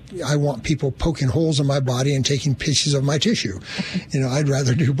often I want people poking holes in my body and taking pieces of my tissue. You know, I'd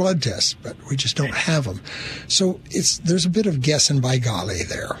rather do blood tests, but we just don't have them. So there's a bit of guessing by golly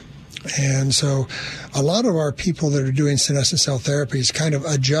there. And so a lot of our people that are doing senescent cell therapies kind of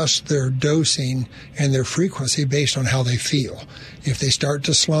adjust their dosing and their frequency based on how they feel. If they start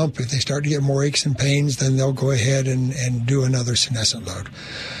to slump, if they start to get more aches and pains, then they'll go ahead and do another senescent load.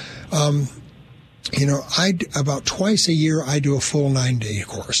 You know, about twice a year, I do a full 9-day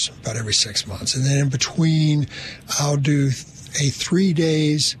course, about every 6 months. And then in between, I'll do 3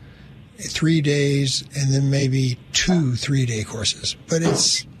 days, and then maybe 2 3-day courses. But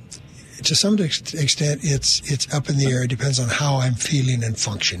to some extent, it's up in the air. It depends on how I'm feeling and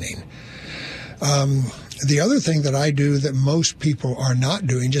functioning. The other thing that I do that most people are not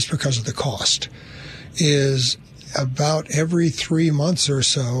doing just because of the cost is about every 3 months or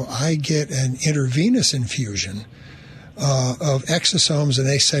so, I get an intravenous infusion of exosomes and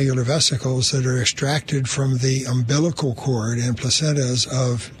acellular vesicles that are extracted from the umbilical cord and placentas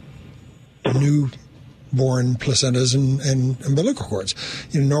of newborn placentas and umbilical cords.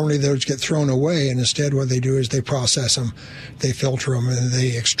 Normally those get thrown away, and instead what they do is they process them, they filter them, and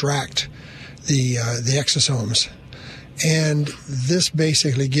they extract the exosomes. And this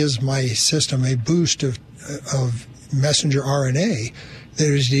basically gives my system a boost of messenger RNA that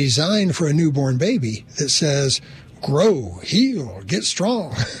is designed for a newborn baby that says, grow, heal, get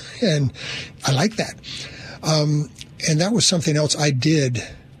strong. And I like that. And that was something else I did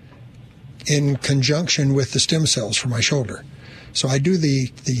in conjunction with the stem cells for my shoulder. So I do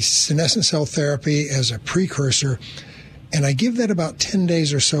the senescent cell therapy as a precursor, and I give that about 10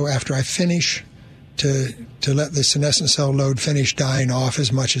 days or so after I finish to let the senescent cell load finish dying off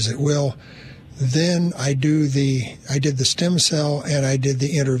as much as it will. Then I did the stem cell and I did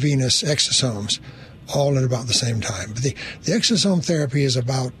the intravenous exosomes all at about the same time. But the exosome therapy is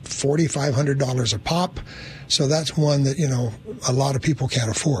about $4,500 a pop, so that's one that, a lot of people can't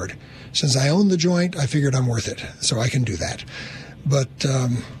afford. Since I own the joint, I figured I'm worth it, so I can do that. But,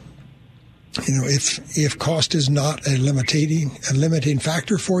 if cost is not a limiting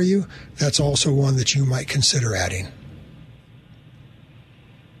factor for you, that's also one that you might consider adding.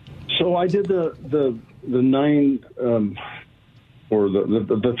 So I did the 9 or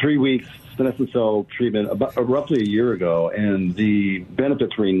the 3 weeks senescent cell treatment about roughly a year ago, and the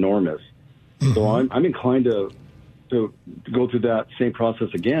benefits were enormous. Mm-hmm. So I'm inclined to go through that same process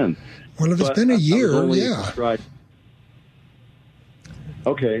again. Well, if it's been a year, yeah.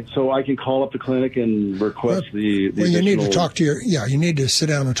 Okay, so I can call up the clinic and request the well, you need to talk to you need to sit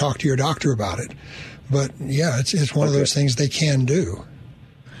down and talk to your doctor about it. But yeah, it's one of those things they can do.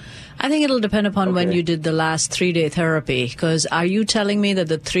 I think it'll depend upon when you did the last 3-day therapy, because are you telling me that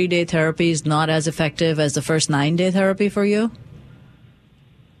the 3-day therapy is not as effective as the first 9-day therapy for you?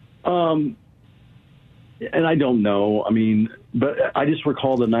 And I don't know. I mean, but I just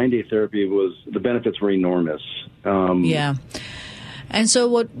recall the 9-day therapy the benefits were enormous. Yeah. And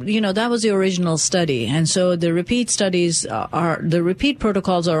so that was the original study. And so the repeat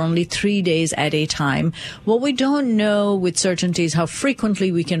protocols are only 3 days at a time. What we don't know with certainty is how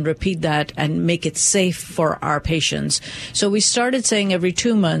frequently we can repeat that and make it safe for our patients. So we started saying every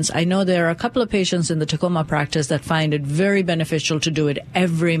 2 months. I know there are a couple of patients in the Tacoma practice that find it very beneficial to do it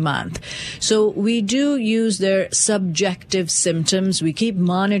every month. So we do use their subjective symptoms. We keep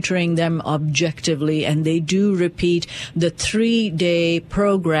monitoring them objectively, and they do repeat the 3-day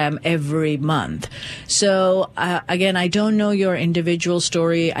program every month. So again, I don't know your individual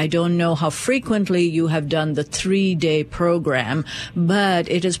story. I don't know how frequently you have done the 3-day program, but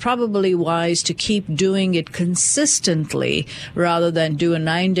it is probably wise to keep doing it consistently rather than do a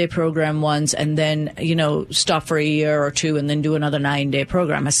 9-day program once and then, stop for a year or two and then do another 9-day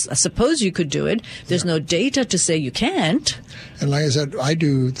program. I suppose you could do it. There's no data to say you can't. And like I said, I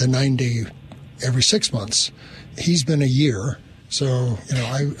do the 9-day every 6 months. He's been a year. So,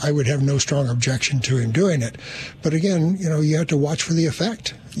 I would have no strong objection to him doing it. But again, you have to watch for the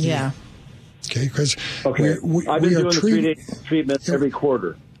effect. Yeah. Okay, because I've been doing the 3-day treatment every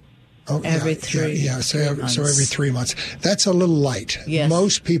quarter. Oh, every 3. Yeah, so every 3 months. That's a little light. Yes.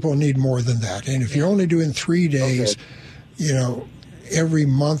 Most people need more than that. And if you're only doing 3 days, every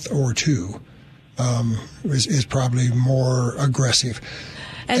month or two is probably more aggressive.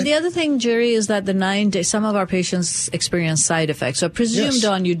 And the other thing, Jerry, is that the 9-day, some of our patients experience side effects. So I presume,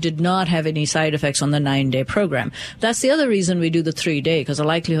 Don, you did not have any side effects on the 9-day program. That's the other reason we do the 3-day, because the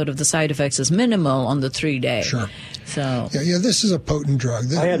likelihood of the side effects is minimal on the 3-day. Sure. So yeah, this is a potent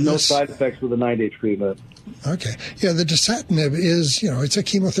drug. I had no side effects with the 9-day treatment. Okay. Yeah, the dasatinib is, it's a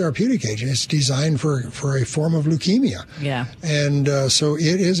chemotherapeutic agent. It's designed for a form of leukemia. Yeah. And so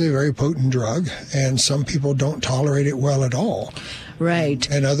it is a very potent drug, and some people don't tolerate it well at all. Right.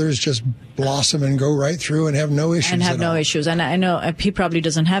 And others just blossom and go right through and have no issues. And have no issues. And I know he probably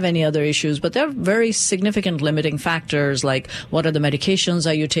doesn't have any other issues, but there are very significant limiting factors, like what are the medications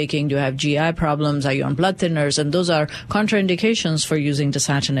are you taking? Do you have GI problems? Are you on blood thinners? And those are contraindications for using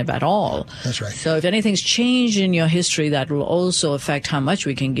dasatinib at all. That's right. So if anything's changed in your history, that will also affect how much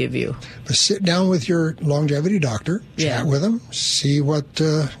we can give you. But sit down with your longevity doctor, chat with them, see what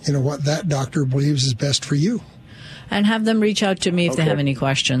what that doctor believes is best for you. And have them reach out to me if they have any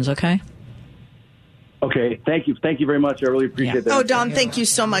questions, okay? Okay, thank you very much. I really appreciate that. Oh, Don, thank you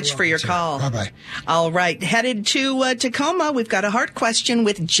so much for your call. Bye-bye. All right, headed to Tacoma. We've got a heart question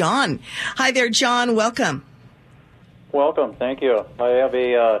with John. Hi there, John. Welcome. Welcome. Thank you. I have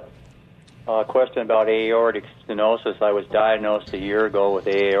a question about aortic stenosis. I was diagnosed a year ago with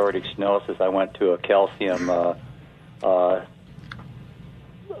aortic stenosis. I went to a calcium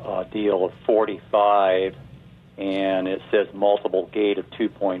deal of 45, and it says multiple gate of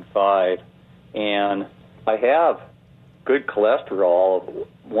 2.5. And I have good cholesterol of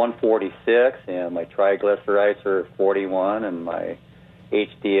 146, and my triglycerides are 41, and my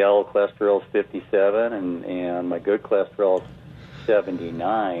HDL cholesterol is 57, and my good cholesterol is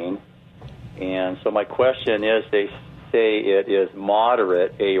 79. And so my question is, they say it is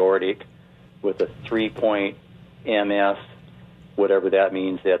moderate aortic with a 3-point MS, whatever that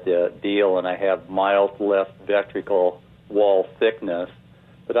means at the deal, and I have mild left ventricle wall thickness,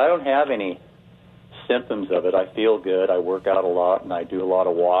 but I don't have any symptoms of it. I feel good. I work out a lot, and I do a lot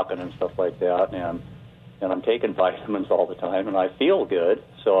of walking and stuff like that, and I'm taking vitamins all the time, and I feel good.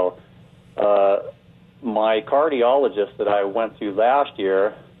 So my cardiologist that I went through last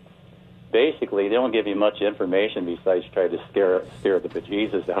year, basically, they don't give you much information besides try to scare the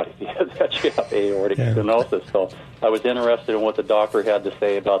bejesus out of you that you have aortic stenosis. So I was interested in what the doctor had to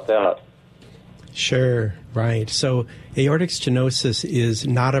say about that. Sure, right. So aortic stenosis is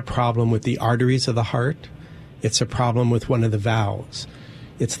not a problem with the arteries of the heart. It's a problem with one of the valves.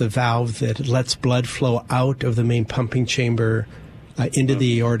 It's the valve that lets blood flow out of the main pumping chamber into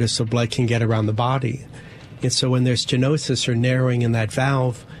the aorta so blood can get around the body. And so when there's stenosis or narrowing in that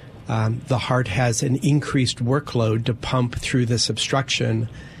valve, the heart has an increased workload to pump through this obstruction.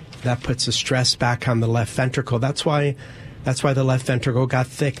 That puts a stress back on the left ventricle. That's why the left ventricle got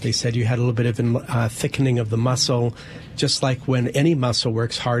thick. They said you had a little bit of thickening of the muscle. Just like when any muscle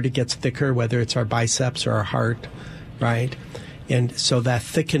works hard, it gets thicker, whether it's our biceps or our heart, right? And so that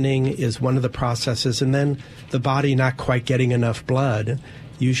thickening is one of the processes. And then the body not quite getting enough blood.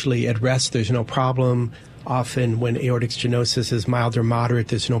 Usually at rest, there's no problem. Often when aortic stenosis is mild or moderate,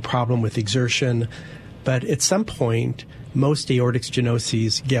 there's no problem with exertion. But at some point, most aortic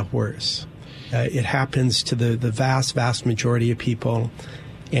stenoses get worse. It happens to the vast, vast majority of people.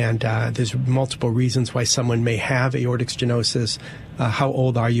 And there's multiple reasons why someone may have aortic stenosis. How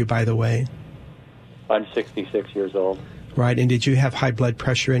old are you, by the way? I'm 66 years old. Right. And did you have high blood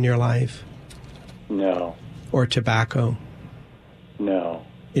pressure in your life? No. Or tobacco? No.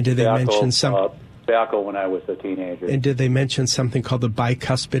 And did they mention some... tobacco when I was a teenager. And did they mention something called the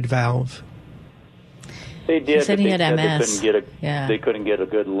bicuspid valve? They did, he said he had MS. They couldn't get a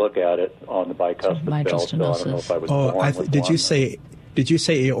good look at it on the bicuspid valve, so I don't know if I was born with did one. Did you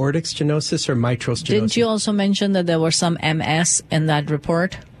say aortic stenosis or mitral stenosis? Didn't you also mention that there was some MS in that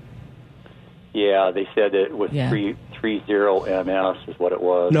report? Yeah, they said it was 30 MS is what it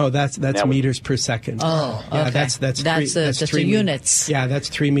was. No, that's meters per second. Oh, okay. Yeah, that's the units. Yeah, that's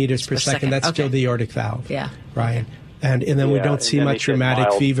 3 meters per second. That's still the aortic valve. Yeah. Right. And then we don't see much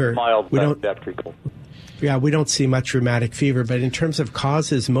rheumatic fever. Mild ventricle. Yeah, we don't see much rheumatic fever, but in terms of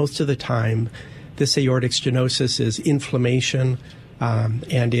causes, most of the time, this aortic stenosis is inflammation,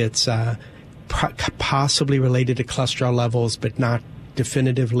 and it's possibly related to cholesterol levels, but not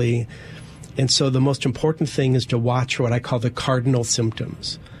definitively. And so the most important thing is to watch what I call the cardinal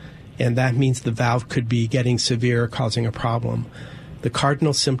symptoms. And that means the valve could be getting severe or causing a problem. The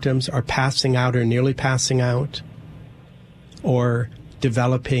cardinal symptoms are passing out or nearly passing out, or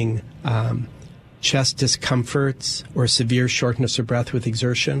developing chest discomforts or severe shortness of breath with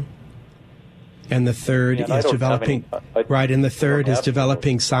exertion. And the third is developing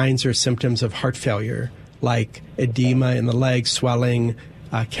developing signs or symptoms of heart failure, like edema in the legs, swelling,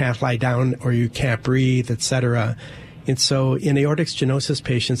 can't lie down or you can't breathe, etc. And so in aortic stenosis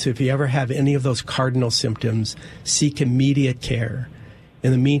patients, if you ever have any of those cardinal symptoms, seek immediate care.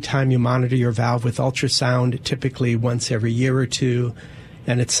 In the meantime, you monitor your valve with ultrasound, typically once every year or two.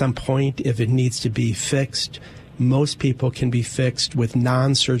 And at some point, if it needs to be fixed, most people can be fixed with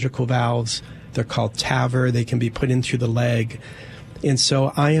non-surgical valves. They're called TAVR. They can be put in through the leg. And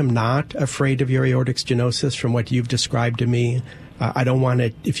so I am not afraid of your aortic stenosis from what you've described to me. I don't want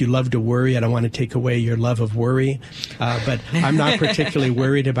to, if you love to worry, I don't want to take away your love of worry. But I'm not particularly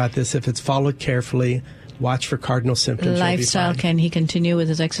worried about this. If it's followed carefully, watch for cardinal symptoms. Lifestyle, can he continue with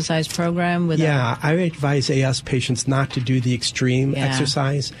his exercise program? I advise AS patients not to do the extreme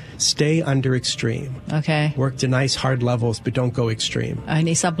exercise. Stay under extreme. Okay. Work to nice hard levels, but don't go extreme.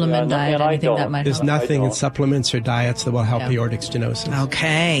 Any supplement diet, anything that might There's help? nothing in supplements or diets that will help aortic stenosis.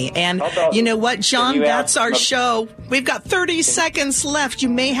 Okay. And you know what, John? That's our show. We've got 30 seconds left. You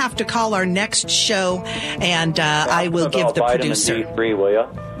may have to call our next show, and I will give the producer. Vitamin D3, will you?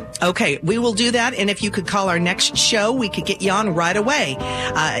 Okay, we will do that. And if you could call our next show, we could get you on right away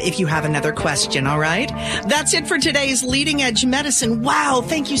if you have another question, all right? That's it for today's Leading Edge Medicine. Wow,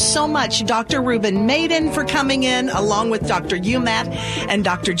 thank you so much, Dr. Ruben Maiden, for coming in, along with Dr. UMAT and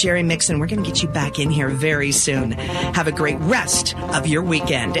Dr. Jerry Mixon. We're going to get you back in here very soon. Have a great rest of your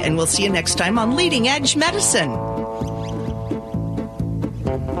weekend, and we'll see you next time on Leading Edge Medicine.